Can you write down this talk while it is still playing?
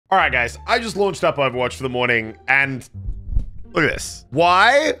All right, guys, I just launched up Overwatch for the morning, and look at this.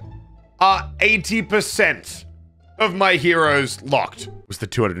 Why are 80% of my heroes locked? Was the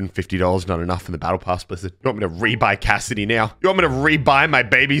 $250 not enough in the Battle Pass, Blizzard? You want me to rebuy Cassidy now? You want me to rebuy my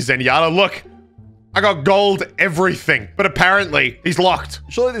baby Zenyatta? Look, I got gold everything, but apparently he's locked.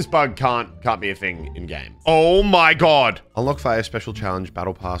 Surely this bug can't be a thing in game. Oh my God. Unlock via special challenge,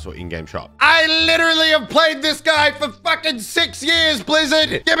 Battle Pass, or in-game shop. I literally have played this guy for fucking 6 years,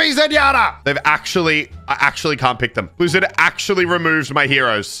 Blizzard. Give me Zenyatta. I actually can't pick them. Blizzard actually removed my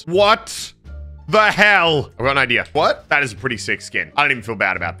heroes. What the hell? I've got an idea. What? That is a pretty sick skin. I don't even feel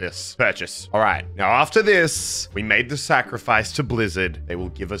bad about this purchase. All right. Now, after this, we made the sacrifice to Blizzard. They will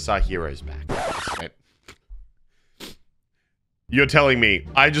give us our heroes back. Wait. You're telling me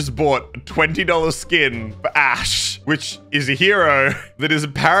I just bought a $20 skin for Ashe, which is a hero that is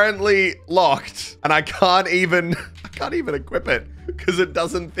apparently locked, and I can't even equip it because it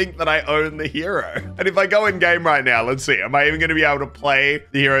doesn't think that I own the hero. And if I go in game right now, let's see, am I even going to be able to play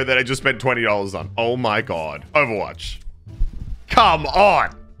the hero that I just spent $20 on? Oh my God. Overwatch. Come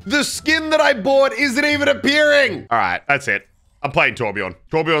on. The skin that I bought isn't even appearing. All right, that's it. I'm playing Torbjorn.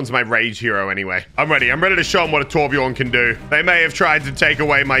 Torbjorn's my rage hero anyway. I'm ready. I'm ready to show them what a Torbjorn can do. They may have tried to take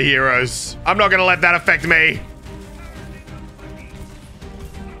away my heroes. I'm not going to let that affect me.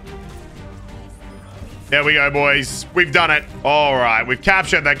 There we go, boys. We've done it. All right, we've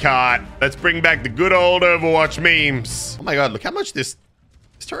captured the cart. Let's bring back the good old Overwatch memes. Oh my God, look how much this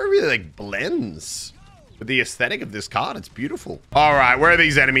story really like blends with the aesthetic of this card. It's beautiful. All right, where are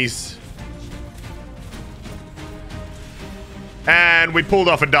these enemies? And we pulled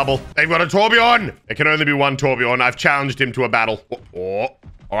off a double. They've got a Torbjorn. There can only be one Torbjorn. I've challenged him to a battle. Oh.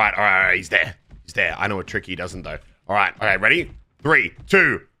 All right. He's there. He's there. I know a trick he doesn't, though. All right. Okay, ready? 3,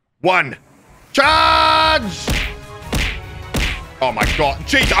 2, 1. Charge! Oh, my God.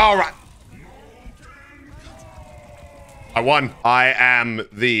 Jeez. All right. I won. I am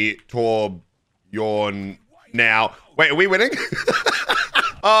the Torbjorn now. Wait, are we winning?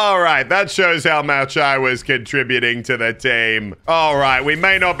 All right, that shows how much I was contributing to the team. All right, we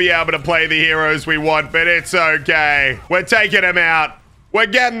may not be able to play the heroes we want, but it's okay. We're taking them out. We're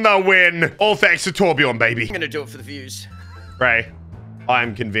getting the win. All thanks to Torbjorn, baby. I'm gonna do it for the views. Ray,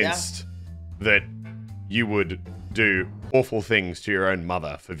 I'm convinced that you would do awful things to your own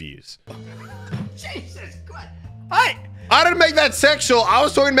mother for views. Jesus Christ. I didn't make that sexual. I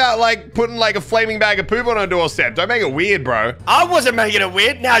was talking about like putting like a flaming bag of poop on a doorstep. Don't make it weird, bro. I wasn't making it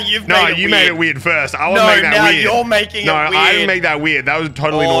weird. Now you've made it weird. No, you made it weird first. I wasn't making that weird. No, now you're making it weird. No, I didn't make that weird. That was a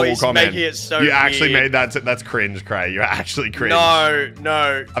totally normal comment. Making it so you actually weird. made that. That's cringe, Cray. You're actually cringe.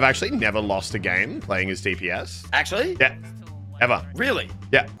 No. I've actually never lost a game playing as DPS. Actually? Yeah. Ever. Really?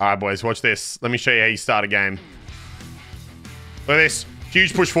 Yeah. All right, boys. Watch this. Let me show you how you start a game. Look at this.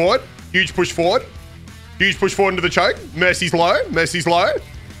 Huge push forward. Huge push forward. Huge push forward into the choke. Mercy's low. Mercy's low.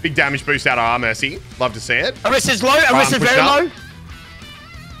 Big damage boost out of our Mercy. Love to see it. Arista's low. Arista's very low.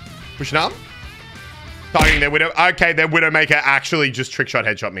 Pushing up. Targeting their Widow. Okay, their Widowmaker actually just trick shot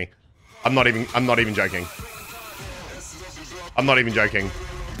headshot me. I'm not even joking. I'm not even joking.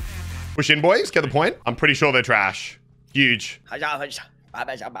 Push in, boys. Get the point. I'm pretty sure they're trash. Huge. Are you having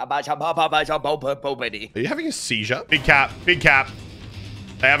a seizure? Big cap. Big cap.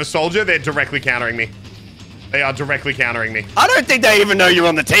 They have a soldier. They're directly countering me. They are directly countering me. I don't think they even know you're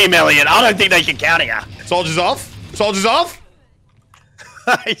on the team, Elliot. I don't think they can counter you. Soldiers off. Soldiers off.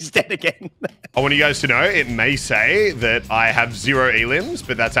 He's dead again. I want you guys to know, it may say that I have 0 elims,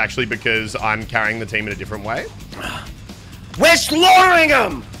 but that's actually because I'm carrying the team in a different way. We're slaughtering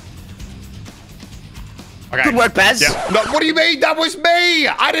them. Okay. Good work, Baz. Yeah. No, what do you mean? That was me.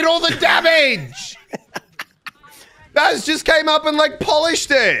 I did all the damage. Baz just came up and like polished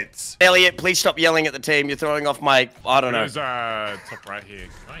it. Elliot, please stop yelling at the team. You're throwing off my, I don't know. There's top right here.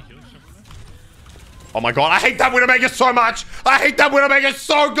 Can I heal something? Oh my God, I hate that Widowmaker so much. I hate that Widowmaker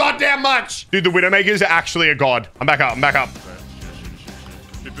so goddamn much. Dude, the Widowmaker is actually a god. I'm back up. I'm back up. Shoot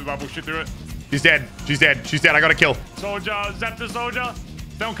through the bubble. Shoot through it. She's dead. She's dead. She's dead. I got to kill. Soldier. Zap the soldier.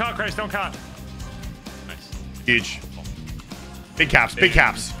 Don't cut, Chris. Don't cut. Nice. Huge. Big caps. Big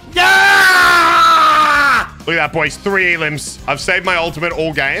caps. Yeah! Look at that, boys. 3 elims. I've saved my ultimate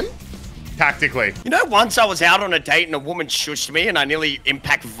all game. Tactically. You know, once I was out on a date and a woman shushed me and I nearly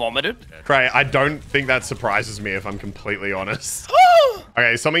impact vomited. Cray, I don't think that surprises me if I'm completely honest.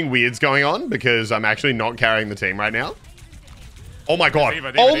 Okay, something weird's going on because I'm actually not carrying the team right now. Oh my God.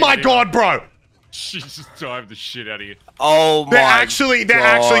 Oh my God, bro. She just dived the shit out of you. Oh my They're actually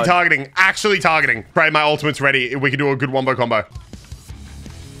God. targeting. Cray, my ultimate's ready. We can do a good wombo combo.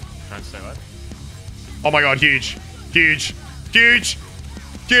 Trying to stay alive. Oh my God, huge. Huge. Huge.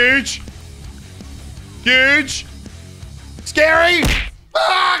 Huge. Huge. Scary.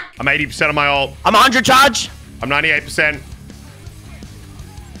 Fuck. I'm 80% of my ult. I'm 100 charge. I'm 98%.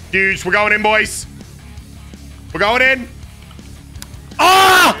 Huge. We're going in, boys. We're going in.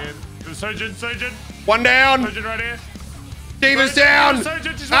 Ah! Surgeon. One down. Surgeon right here. Diva's down.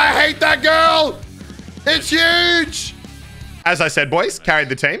 Surgeon, just I hate that girl. It's huge. As I said, boys, carried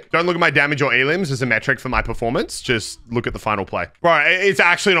the team. Don't look at my damage or elims as a metric for my performance. Just look at the final play. Bro, it's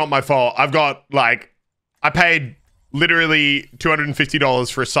actually not my fault. I've got, like, I paid literally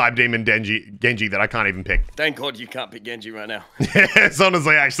 $250 for a Cyber Demon Genji that I can't even pick. Thank God you can't pick Genji right now. It's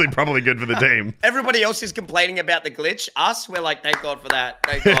honestly actually probably good for the team. Everybody else is complaining about the glitch. Us, we're like, thank God for that.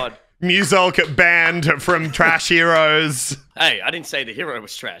 Thank God. Muselk banned from Trash Heroes. Hey, I didn't say the hero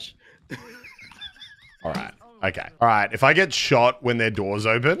was trash. All right. Okay. All right. If I get shot when their doors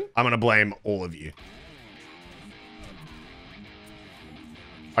open, I'm going to blame all of you.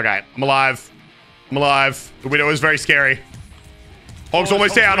 Okay. I'm alive. I'm alive. The Widow is very scary. Hog's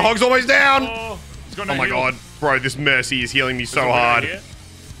almost down. Hog's almost down. Oh my God. Bro, this Mercy is healing me so hard.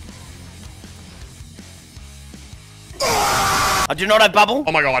 I do not have bubble.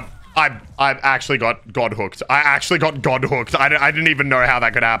 Oh my God. I actually got God hooked. I actually got God hooked. I didn't even know how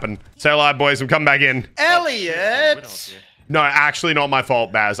that could happen. Stay alive, boys. I'm coming back in. Elliot. No, actually not my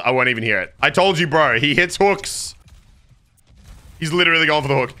fault, Baz. I won't even hear it. I told you, bro. He hits hooks. He's literally going for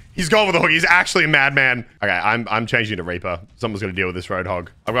the hook. He's going for the hook. He's actually a madman. Okay, I'm changing to Reaper. Someone's going to deal with this Roadhog.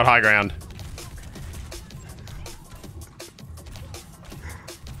 I've got high ground.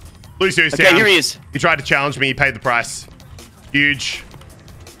 Lucio's down. Okay, here he is. He tried to challenge me. He paid the price. Huge.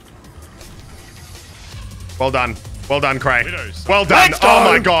 Well done. Well done, Cray. Well done. Let's go. Oh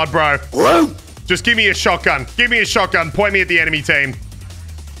my God, bro. Woo. Just give me a shotgun. Give me a shotgun. Point me at the enemy team.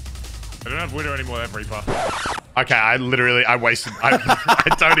 I don't have Widow anymore, I have Reaper. Okay, I wasted.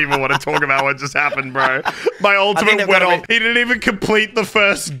 I don't even want to talk about what just happened, bro. My ultimate went off. He didn't even complete the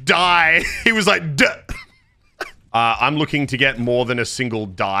first die. He was like, duh. I'm looking to get more than a single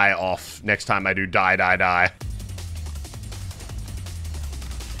die off next time I do die.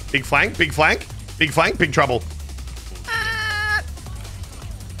 Big flank, big flank, big flank, big trouble.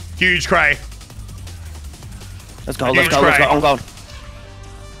 Huge Cray. Let's go, let's go, let's go. I'm going.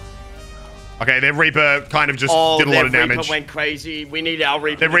 Okay, their Reaper kind of just did a lot of damage. Reaper went crazy. We need our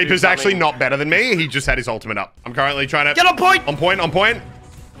Reaper. Their Reaper's actually not better than me. He just had his ultimate up. I'm currently trying to... Get on point! On point, on point.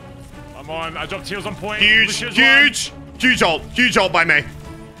 I'm on. I dropped heals on point. Huge ult by me.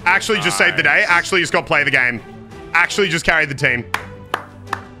 Actually just saved the day. Actually just got play the game. Actually just carried the team.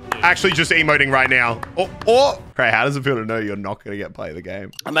 Actually just emoting right now. Cray, how does it feel to know you're not going to get play of the game?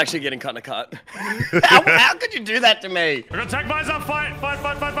 I'm actually getting cut in a cut. how could you do that to me? I got tag buys up.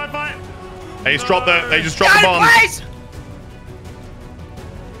 Fight. They just dropped the bomb. Please!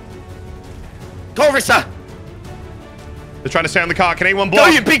 Go, Rissa! They're trying to stay on the car. Can anyone block?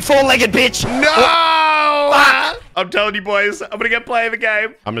 Go, you big four-legged bitch! No! Fuck! I'm telling you, boys, I'm going to get play of the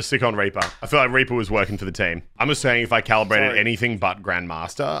game. I'm going to stick on Reaper. I feel like Reaper was working for the team. I'm just saying if I calibrated anything but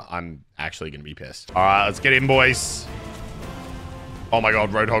Grandmaster, I'm actually going to be pissed. All right, let's get in, boys. Oh my God,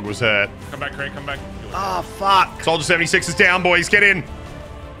 Roadhog was hurt. Come back, Craig, come back. Oh, fuck. Soldier 76 is down, boys. Get in.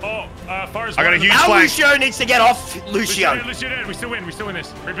 Oh, Forrest. I got a huge Our flank. Lucio needs to get off. Lucio. Lucio, we still win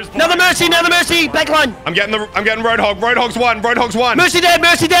this. Reaper's Another Mercy, backline. I'm getting Roadhog. Roadhog's one. Mercy dead.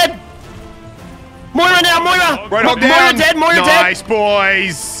 Moira now, Moira. Roadhog down. Moira dead. Nice,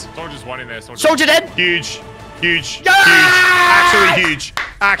 boys. Soldier's one in there. Soldier dead. Huge. Yeah!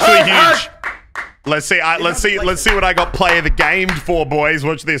 Actually huge. Let's see what I got play of the game for, boys.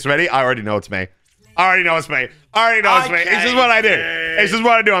 Watch this. Ready? I already know it's me. It's just what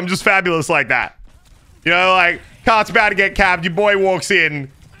I do. I'm just fabulous like that. You know, like, cart's about to get cabbed. Your boy walks in.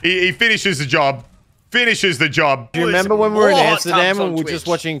 He finishes the job. Do you remember when we were in Amsterdam and we were just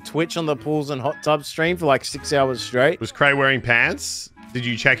watching Twitch on the pools and hot tub stream for like 6 hours straight? Was Cray wearing pants? Did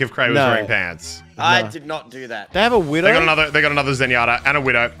you check if Cray was wearing pants? I did not do that. They have a Widow? They got another Zenyatta and a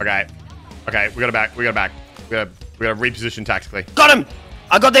Widow. Okay, we got it back. We got to reposition tactically. Got him.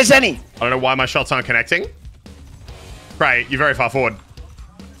 I got their Zenny. I don't know why my shots aren't connecting. Cray, you're very far forward.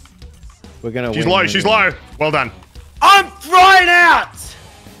 We're gonna She's low. Well done. I'm thrown out.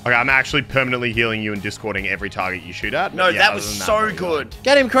 Okay, I'm actually permanently healing you and discording every target you shoot at. No, yeah, that was so good.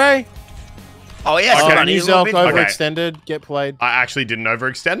 Get him, Cray. Oh, yeah. Okay. Muselk overextended. Get played. I actually didn't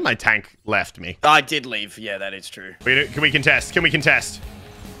overextend. My tank left me. I did leave. Yeah, that is true. Can we contest?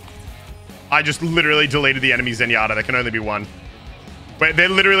 I just literally deleted the enemy Zenyatta. There can only be one. Wait,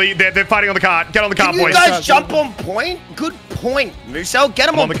 they're fighting on the cart. Get on the cart, boys. You guys jump on point? Good point, Musel. Get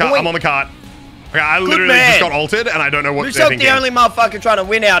him on point. I'm on the cart. Okay, I literally just got ulted, and I don't know what they're Muselk thinking. the only motherfucker trying to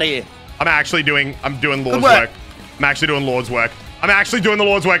win out here. I'm doing Lord's work. I'm actually doing Lord's work. I'm actually doing the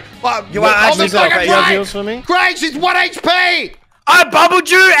Lord's work. You are actually you have heals for me? Great, she's 1 HP! I bubbled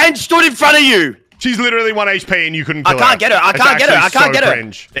you and stood in front of you. She's literally 1 HP and you couldn't kill her. I can't get her. I can't get her. I can't get her.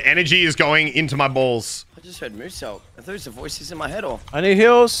 Cringe. The energy is going into my balls. I just heard Muselk. I thought it was the voices in my head. Or I need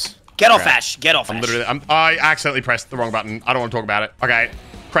heals. Get off, Ash. Get off, Ash. I accidentally pressed the wrong button. I don't want to talk about it. Okay.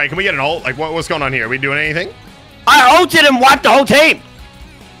 Craig, can we get an ult? Like, what's going on here? Are we doing anything? I ulted and wiped the whole team.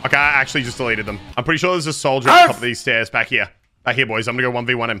 Okay, I actually just deleted them. I'm pretty sure there's a soldier at the top of these stairs back here. Back here, boys. I'm gonna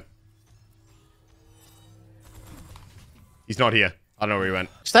go 1v1 him. He's not here. I don't know where he went.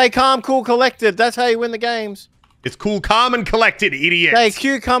 Stay calm, cool, collected. That's how you win the games. It's cool, calm, and collected, idiot. Stay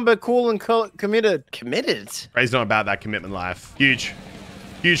cucumber, cool, and committed. Committed. Cray's not about that commitment life. Huge.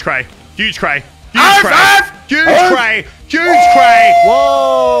 Huge Cray. Huge Cray. Huge Arf, Cray. arf, Huge arf. Cray. Huge Cray.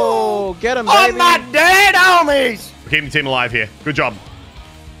 Whoa! Get him, baby. On my dead homies. We're keeping the team alive here. Good job.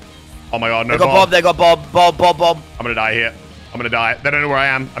 Oh my god, no They got Bob. They got Bob. Bob. I'm gonna die here. I'm gonna die. They don't know where I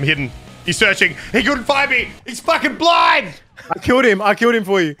am. I'm hidden. He's searching. He couldn't find me. He's fucking blind. I killed him. I killed him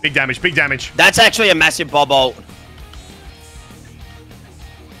for you. Big damage. Big damage. That's actually a massive Bob ult.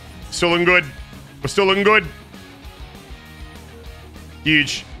 Still looking good. We're still looking good.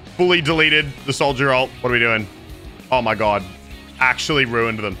 Huge. Fully deleted the soldier ult. What are we doing? Oh my god. Actually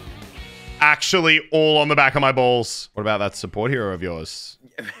ruined them. Actually all on the back of my balls. What about that support hero of yours?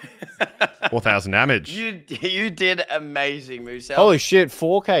 4,000 damage. You did amazing, Muselk. Holy shit,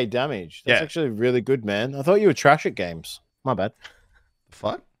 4K damage. That's Yeah. actually really good, man. I thought you were trash at games. My bad.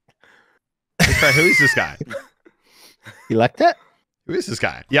 Fuck? Okay, who is this guy? You like that? Who is this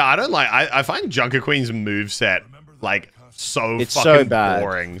guy? Yeah, I don't like... I find Junker Queen's moveset, like, It's fucking so bad.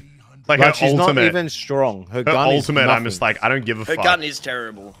 boring. Like, Like, her she's ultimate... not even strong. Her Her gun ultimate, is I'm just like, I don't give a Her fuck. gun is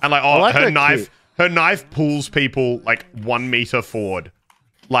terrible. And like, I like her her knife... kit. Her knife pulls people, like, 1 meter forward.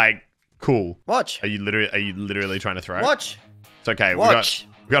 Like, cool. Watch. Are you literally trying to throw? Watch. It's okay. Watch.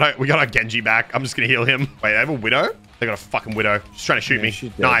 We got our Genji back. I'm just gonna heal him. Wait, they have a Widow? They got a fucking Widow. She's trying to shoot me. she's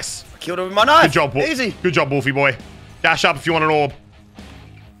dead. Nice. Killed her with my knife. Good job, Easy. Good job, Wolfie boy. Dash up if you want an orb.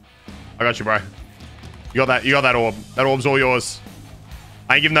 I got you, bro. You got that orb. That orb's all yours.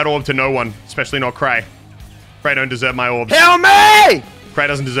 I ain't giving that orb to no one, especially not Cray. Cray don't deserve my orbs. Help me! Cray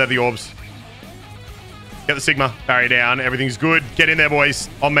doesn't deserve the orbs. Get the Sigma. Barrier down. Everything's good. Get in there, boys.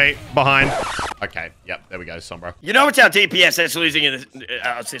 On me. Behind. Okay. Yep. There we go, Sombra. You know it's our DPS that's losing in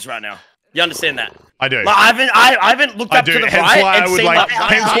this right now. You understand that? I do. Like, I haven't looked I up do. to the Hence right why and I would seen like. like,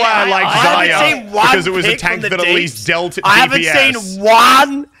 Hence why I like I haven't Zaya seen one because it was a pick tank from the that at least deeps. dealt DPS. I haven't seen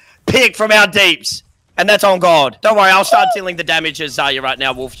one pick from our deeps. And that's on God. Don't worry, I'll start dealing the damage as Zaya right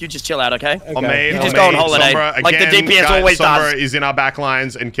now, Wolf. You just chill out, okay? On me, You on just me. go on holiday. Sombra, Like the again, DPS guys, always Sombra does. is in our back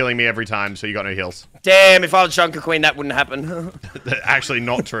lines and killing me every time, so you got no heals. Damn, if I was Junker Queen, that wouldn't happen. Actually,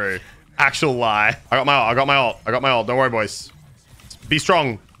 not true. Actual lie. I got my ult. I got my ult. I got my ult. Don't worry, boys. Be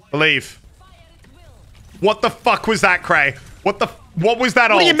strong. Believe. What the fuck was that, Cray? What was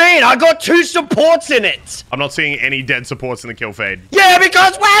that ult? What do you mean? I got 2 supports in it. I'm not seeing any dead supports in the kill feed. Yeah,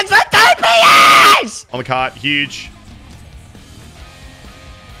 because where's the DPS? On the cart, huge.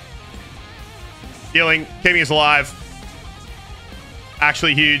 Healing, keeping us alive.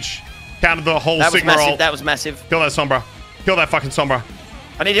 Actually huge. Counted the whole That was Sigma massive. ult. That was massive. Kill that Sombra. Kill that fucking Sombra.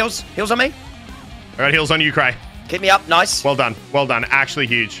 I need heals. Heals on me. I got heals on you, Cray. Keep me up. Nice. Well done. Well done. Actually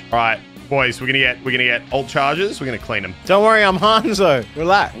huge. All right, boys, we're gonna get ult charges. We're gonna clean them. Don't worry, I'm Hanzo.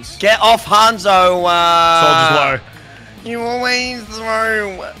 Relax. Get off Hanzo. Soldiers low. You always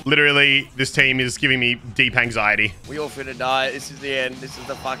throw. Literally, this team is giving me deep anxiety. We all finna die. This is the end. This is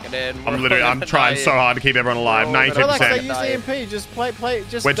the fucking end. I'm trying so hard to keep everyone alive. We're all gonna Relax, I 92%. use EMP. Just play.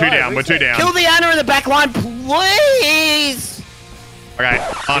 Just We're 2 die. down. We're 2 down. Kill the Ana in the back line, please. Okay,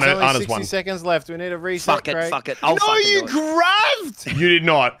 There's Anna's only 60 one. seconds left. We need a reset. Fuck it. Craig. Fuck it. I'll No, fucking you do it. grabbed. You did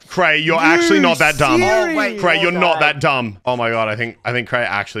not. Cray, you're actually not that dumb. Oh, wait. Cray, you're not that dumb. Oh my god, I think Cray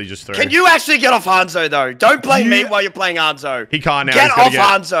actually just threw. Can you actually get off Hanzo though? Don't blame me while you're playing Hanzo. He can't now. Get He's gotta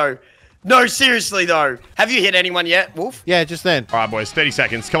off Hanzo. No, seriously though. Have you hit anyone yet, Wolf? Yeah, just then. All right, boys, 30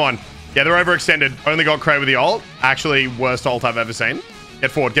 seconds. Come on. Yeah, they're overextended. Only got Cray with the ult. Actually, worst ult I've ever seen. Get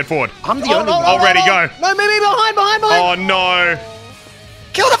forward. Get forward. I'm the only one. Already go. No, me, behind. Oh no.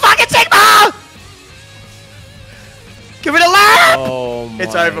 Kill the fucking Sigma! Give it a lap! Oh my.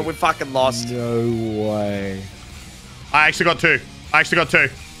 It's over. We fucking lost. No way. I actually got 2.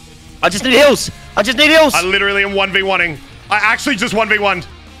 I just need heals. I literally am 1v1ing. I actually just 1v1'd.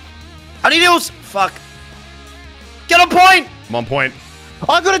 I need heals. Fuck. Get on point. I'm on point.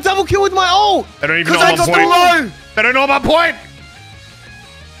 I got a double kill with my ult. They don't even know Because I I'm on got point. the low. They don't know I'm on point.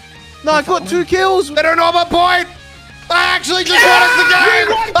 No, I got 2 kills. They don't know about point. I actually just won us the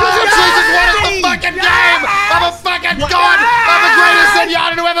game. I actually just won us the fucking game. I'm a fucking god. I'm the greatest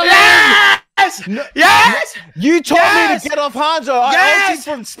Zenyatta to ever live. Yes! You told me to get off Hanzo. I ulted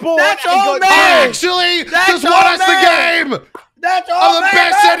from spawn. That's and all, got man. I actually just won us the game. That's all, I'm the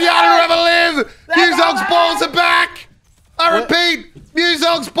best Zenyatta to ever live. Muzog's balls are back. I repeat,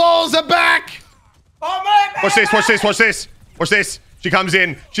 Muzog's balls are back. Oh, man. Watch this, watch this, watch this. Watch this. She comes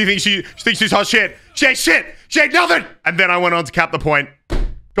in. She thinks she's hot shit. She ain't shit. She ain't nothing. And then I went on to cap the point.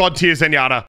 God tier Zenyatta.